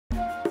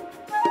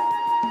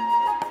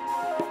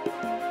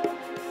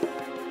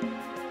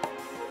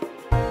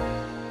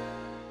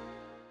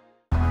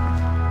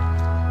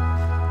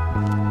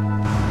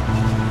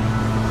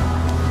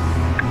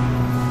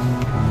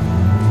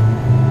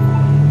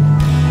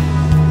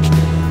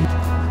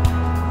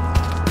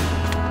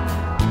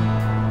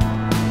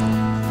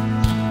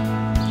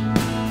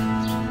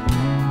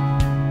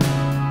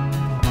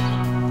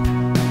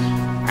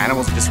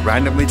just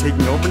randomly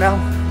taking over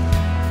now?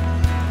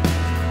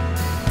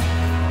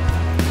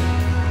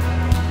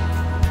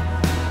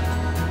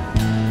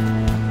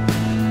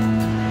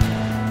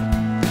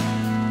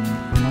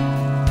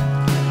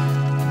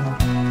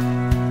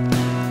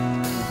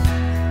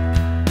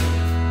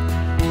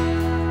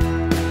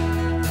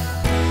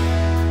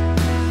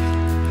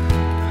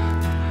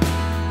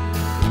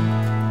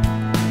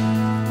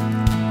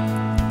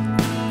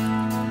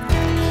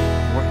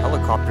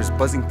 Helicopters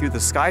buzzing through the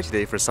sky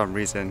today for some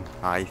reason.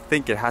 I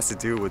think it has to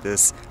do with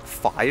this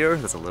fire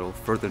that's a little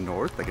further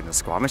north, like in the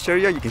Squamish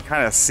area. You can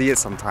kind of see it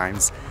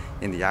sometimes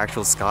in the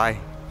actual sky.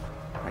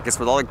 I guess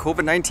with all the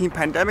COVID-19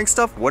 pandemic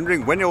stuff,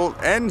 wondering when it will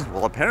end.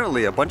 Well,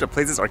 apparently a bunch of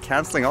places are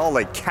canceling all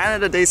like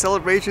Canada Day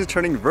celebrations,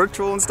 turning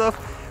virtual and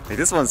stuff. Like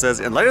this one says,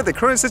 in light of the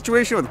current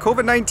situation with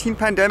COVID-19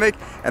 pandemic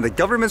and the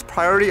government's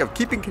priority of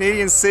keeping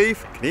Canadians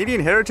safe,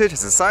 Canadian Heritage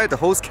has decided to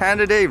host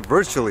Canada Day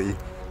virtually.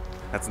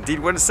 That's indeed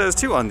what it says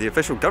too on the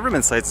official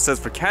government sites. It says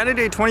for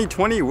Canada Day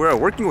 2020, we're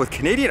working with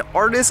Canadian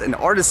artists and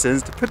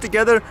artisans to put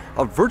together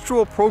a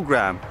virtual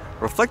program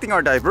reflecting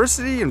our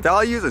diversity and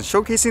values and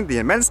showcasing the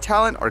immense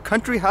talent our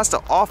country has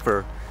to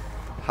offer.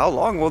 How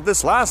long will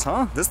this last,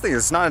 huh? This thing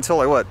is not until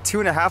like what,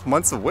 2.5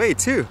 months away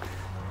too.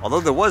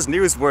 Although there was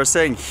news where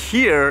saying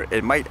here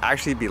it might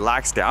actually be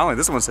laxed down. And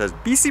this one says,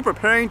 BC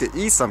preparing to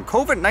ease some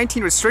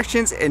COVID-19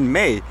 restrictions in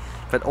May,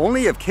 but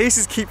only if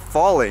cases keep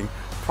falling.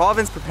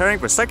 Province preparing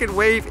for second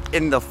wave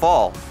in the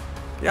fall.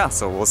 Yeah,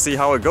 so we'll see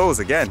how it goes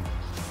again.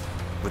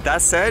 With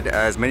that said,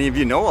 as many of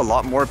you know, a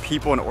lot more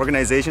people and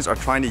organizations are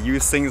trying to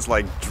use things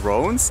like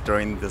drones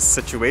during this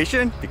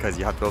situation because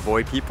you have to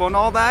avoid people and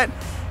all that.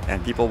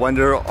 And people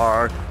wonder,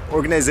 are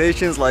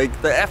organizations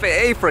like the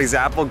FAA, for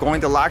example,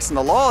 going to laxen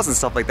the laws and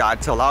stuff like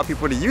that to allow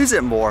people to use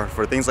it more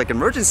for things like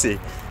emergency?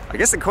 I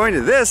guess according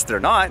to this,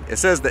 they're not. It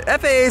says the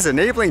FAA is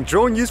enabling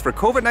drone use for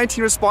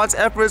COVID-19 response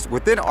efforts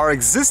within our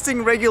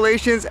existing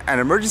regulations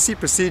and emergency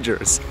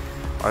procedures.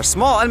 Our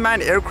small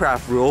unmanned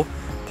aircraft rule,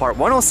 Part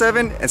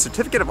 107 and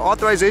Certificate of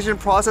Authorization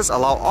process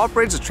allow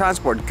operators to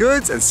transport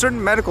goods and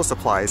certain medical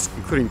supplies,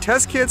 including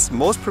test kits,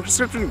 most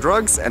prescription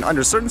drugs, and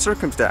under certain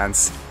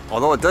circumstances.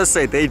 Although it does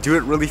say they do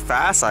it really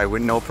fast, I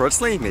wouldn't know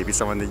personally, maybe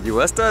someone in the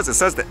US does. It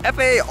says the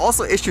FAA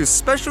also issues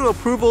special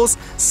approvals,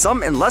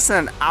 some in less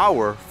than an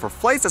hour, for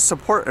flights that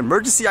support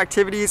emergency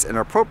activities and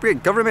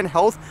appropriate government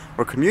health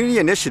or community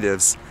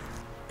initiatives.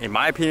 In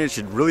my opinion, it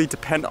should really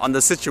depend on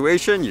the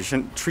situation. You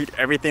shouldn't treat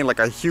everything like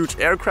a huge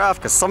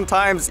aircraft because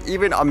sometimes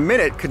even a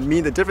minute could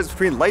mean the difference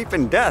between life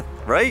and death,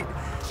 right?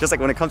 Just like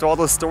when it comes to all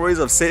those stories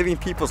of saving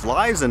people's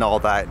lives and all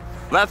that.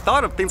 That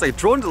thought of things like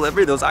drone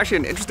delivery, there was actually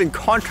an interesting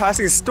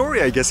contrasting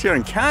story, I guess, here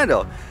in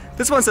Canada.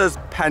 This one says,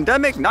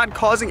 pandemic not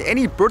causing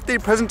any birthday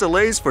present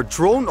delays for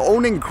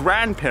drone-owning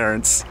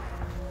grandparents.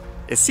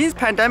 It seems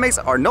pandemics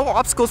are no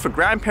obstacles for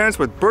grandparents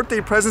with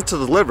birthday presents to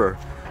deliver.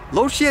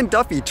 Lochian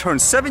Duffy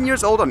turned 7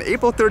 years old on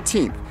April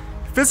 13th.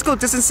 Physical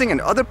distancing and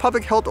other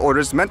public health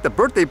orders meant the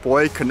birthday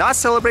boy could not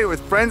celebrate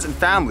with friends and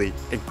family,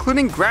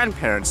 including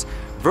grandparents,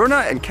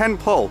 Verna and Ken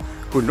Poe,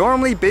 who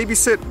normally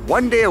babysit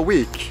 1 day a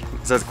week.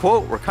 It says,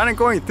 quote, we're kind of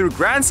going through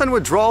grandson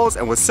withdrawals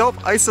and with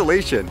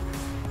self-isolation.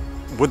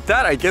 With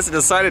that, I guess it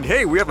decided,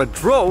 hey, we have a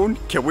drone,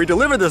 can we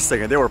deliver this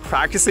thing? And they were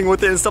practicing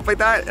with it and stuff like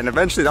that, and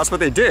eventually that's what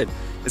they did.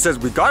 It says,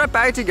 we got it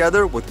back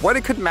together with what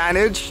it could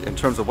manage in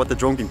terms of what the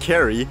drone can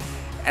carry,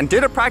 and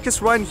did a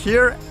practice run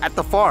here at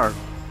the farm.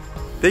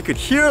 They could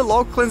hear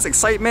Lachlan's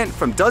excitement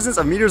from dozens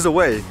of meters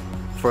away.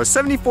 For a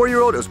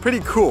 74-year-old, it was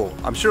pretty cool.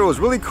 I'm sure it was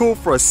really cool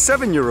for a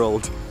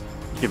 7-year-old.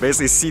 You can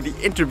basically see the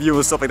interview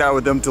and stuff like that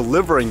with them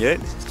delivering it.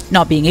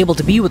 Not being able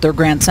to be with her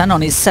grandson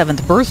on his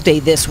 7th birthday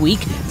this week,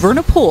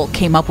 Verna Pohl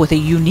came up with a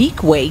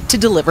unique way to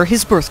deliver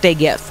his birthday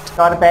gift.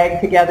 Got a bag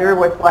together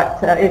with what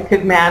it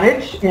could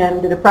manage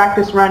and did a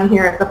practice run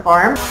here at the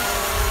farm.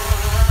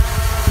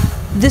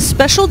 This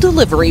special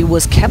delivery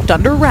was kept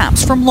under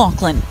wraps from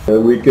Lachlan.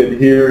 We could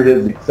hear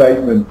his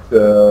excitement,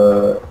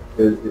 when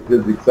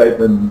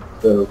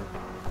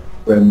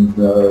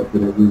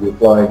we were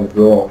flying the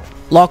drone.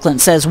 Lachlan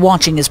says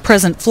watching his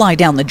present fly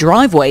down the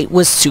driveway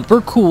was super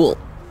cool.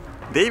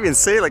 They even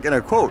say, like in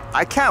a quote,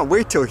 I can't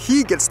wait till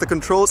he gets the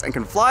controls and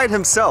can fly it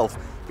himself.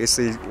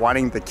 Basically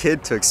wanting the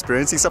kid to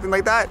experience something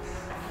like that.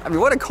 I mean,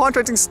 what a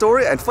contrasting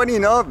story, and funny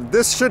enough,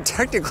 this should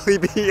technically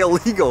be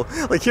illegal,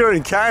 like here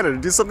in Canada,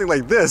 to do something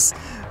like this.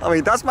 I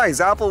mean, that's my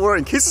example where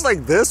in cases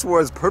like this,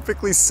 where it's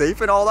perfectly safe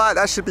and all that,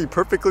 that should be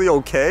perfectly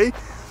okay.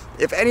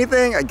 If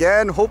anything,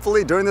 again,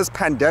 hopefully during this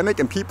pandemic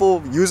and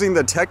people using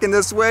the tech in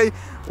this way,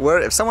 where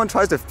if someone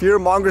tries to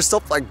fear-monger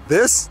stuff like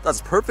this,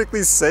 that's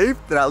perfectly safe,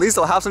 then at least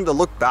they'll have something to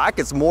look back.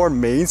 It's more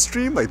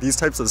mainstream, like these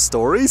types of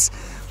stories.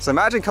 So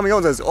imagine coming out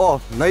and says,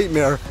 oh,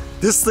 nightmare.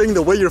 This thing,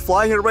 the way you're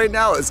flying it right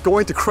now, is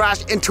going to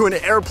crash into an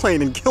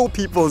airplane and kill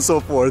people and so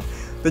forth.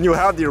 Then you'll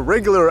have the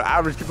regular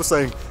average people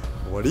saying,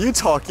 what are you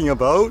talking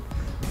about?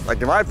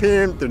 Like in my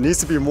opinion, there needs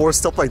to be more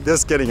stuff like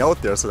this getting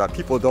out there so that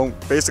people don't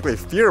basically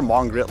fear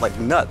monger it like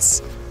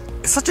nuts.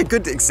 it's such a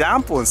good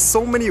example in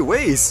so many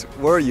ways,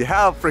 where you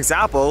have, for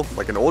example,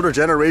 like an older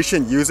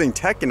generation using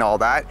tech and all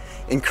that,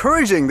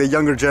 encouraging the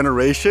younger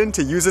generation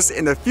to use this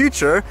in the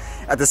future.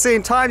 At the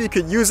same time, you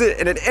could use it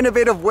in an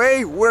innovative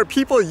way where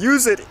people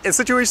use it in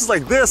situations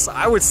like this,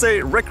 I would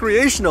say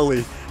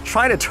recreationally.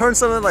 Trying to turn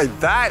something like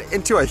that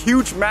into a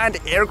huge manned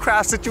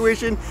aircraft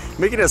situation,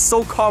 making it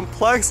so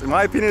complex, in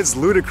my opinion, it's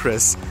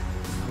ludicrous.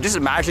 I'm just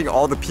imagining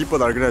all the people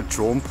that are gonna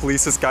drone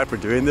police this guy for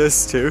doing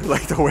this too,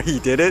 like the way he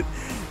did it.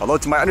 Although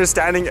to my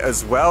understanding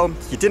as well,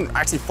 he didn't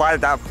actually fly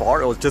that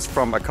far. It was just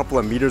from a couple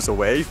of meters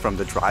away from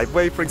the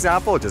driveway, for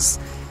example.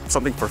 Just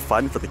something for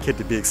fun for the kid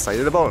to be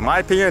excited about. In my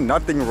opinion,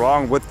 nothing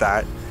wrong with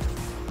that.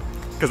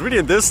 Because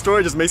reading this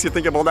story just makes you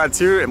think about that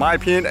too. In my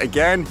opinion,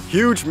 again,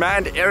 huge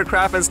manned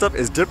aircraft and stuff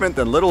is different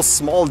than little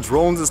small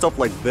drones and stuff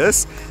like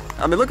this.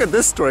 I mean, look at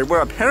this story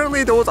where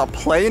apparently there was a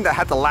plane that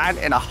had to land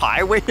in a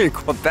highway in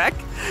Quebec.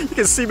 You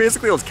can see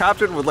basically it was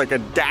captured with like a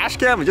dash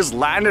cam and just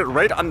landed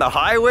right on the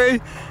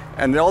highway.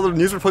 And all the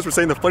news reports were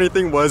saying the funny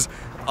thing was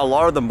a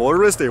lot of the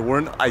motorists, they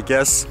weren't, I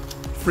guess,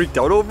 freaked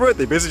out over it.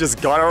 They basically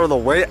just got out of the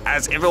way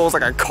as if it was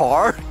like a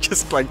car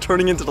just like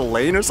turning into the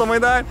lane or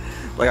something like that.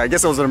 Like, I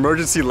guess it was an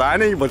emergency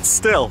landing, but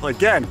still,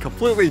 again,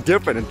 completely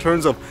different in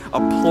terms of a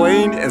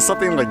plane and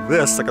something like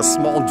this, like a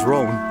small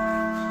drone.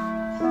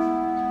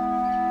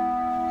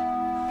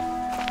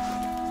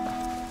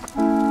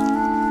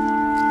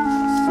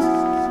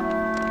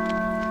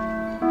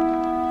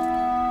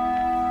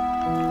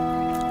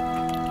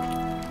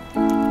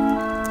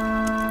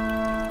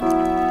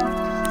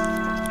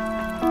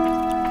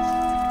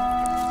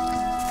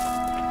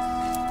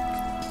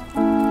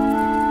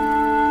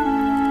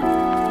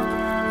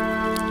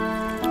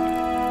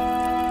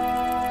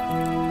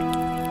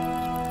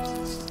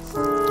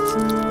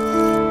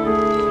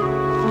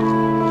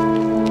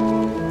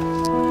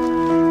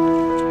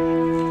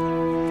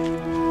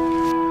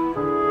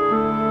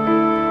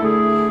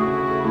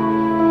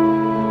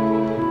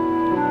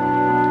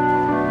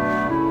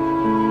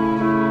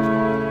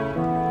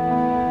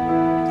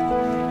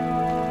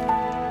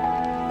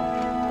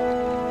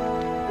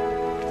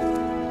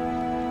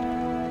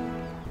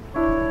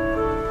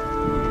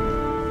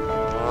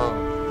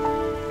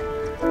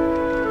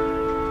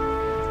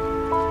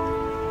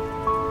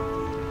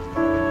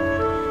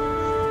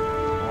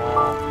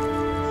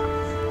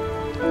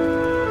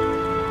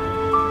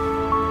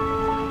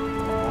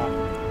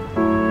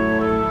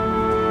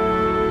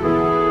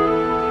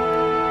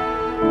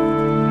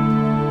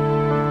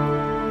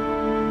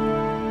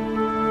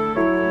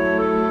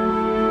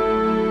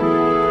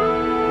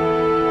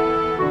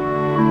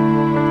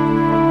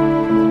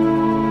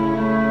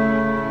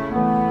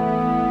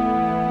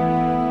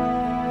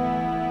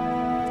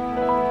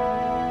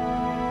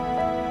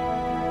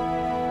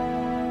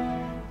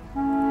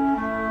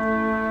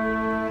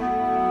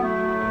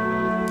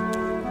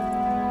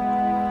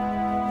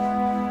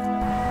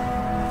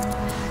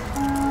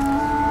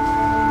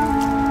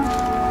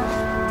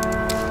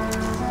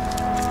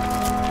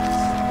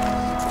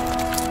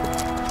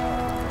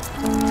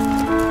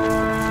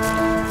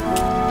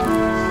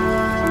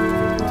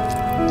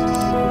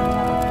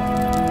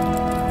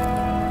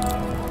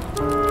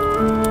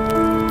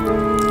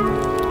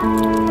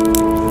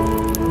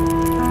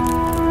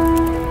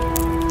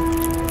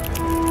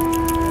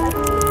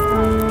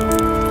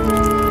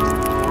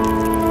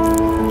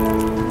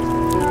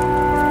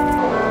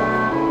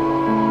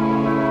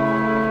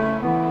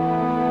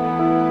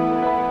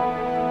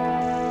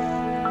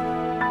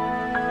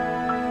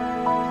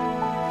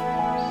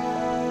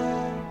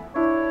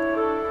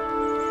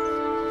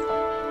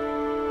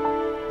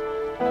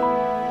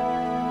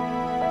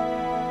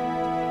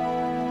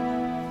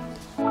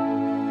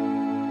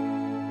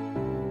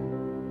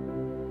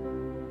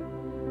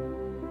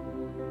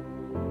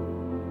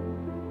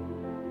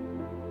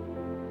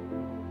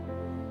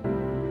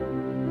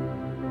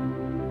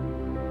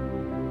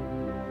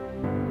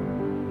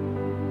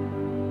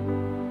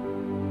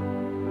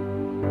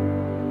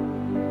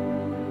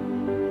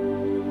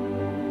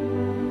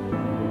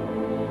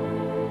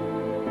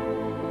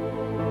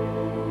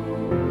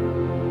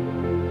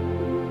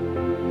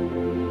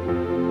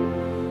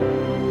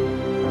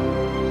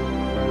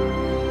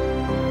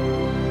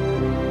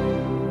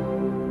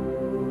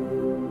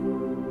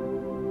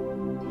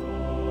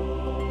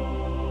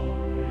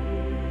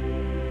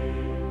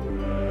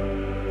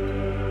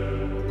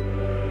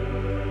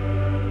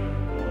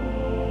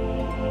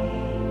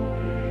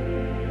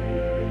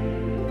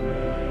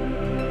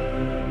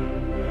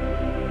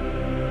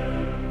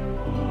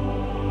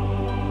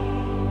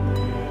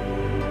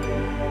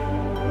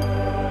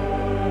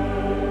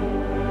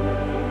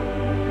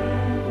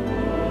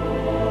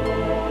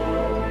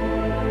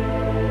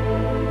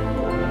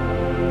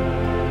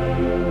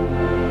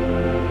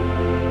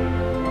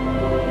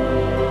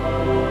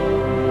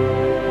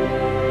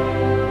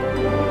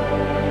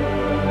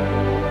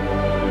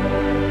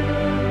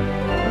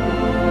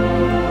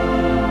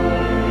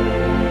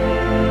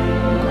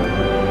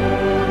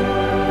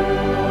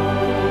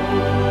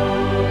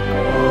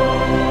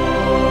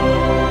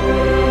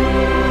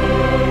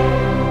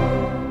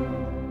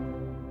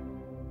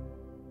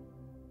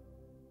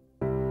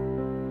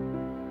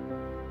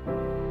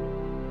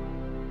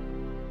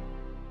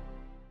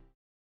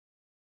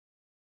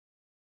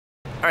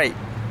 All right,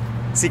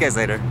 see you guys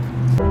later.